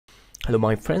Hello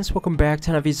my friends, welcome back to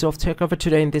another video of Tech Over.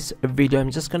 Today in this video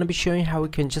I'm just gonna be showing how we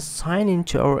can just sign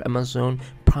into our Amazon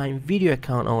Prime Video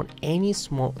account on any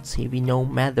smart TV, no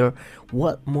matter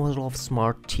what model of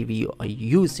smart TV you are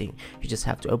using. You just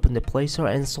have to open the Play Store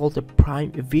and install the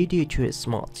Prime Video to a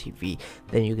smart TV.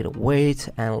 Then you're gonna wait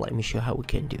and let me show how we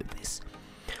can do this.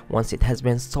 Once it has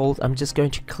been installed, I'm just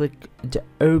going to click the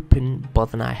open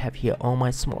button I have here on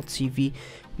my smart TV.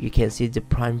 You can see the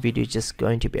Prime Video just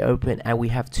going to be open, and we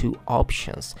have two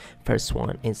options. First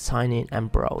one is sign in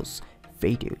and browse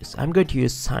videos. I'm going to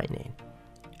use sign in.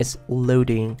 It's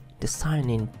loading the sign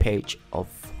in page of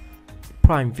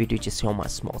Prime Video just on my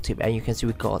smart TV, and you can see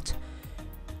we got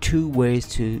two ways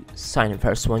to sign in.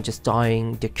 First one just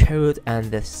dialing the code,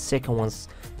 and the second one's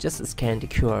just scan the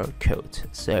QR code.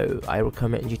 So I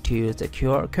recommend you to use the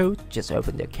QR code. Just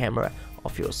open the camera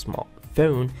of your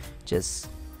smartphone, just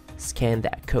scan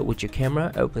that code with your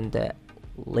camera, open the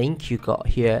link you got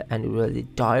here, and it will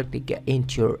directly get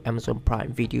into your Amazon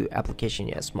Prime Video application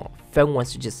in your smartphone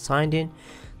once you just signed in.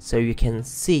 So you can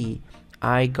see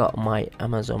I got my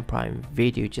Amazon Prime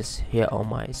Video just here on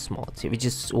my smart TV.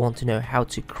 Just want to know how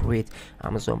to create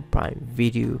Amazon Prime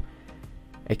Video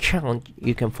account,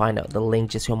 you can find out the link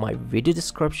just on my video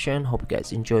description. Hope you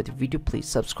guys enjoyed the video. Please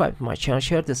subscribe to my channel,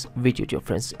 share this video to your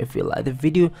friends if you like the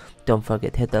video. Don't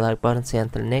forget to hit the like button. See you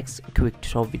until next quick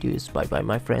tutorial videos. Bye bye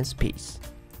my friends, peace.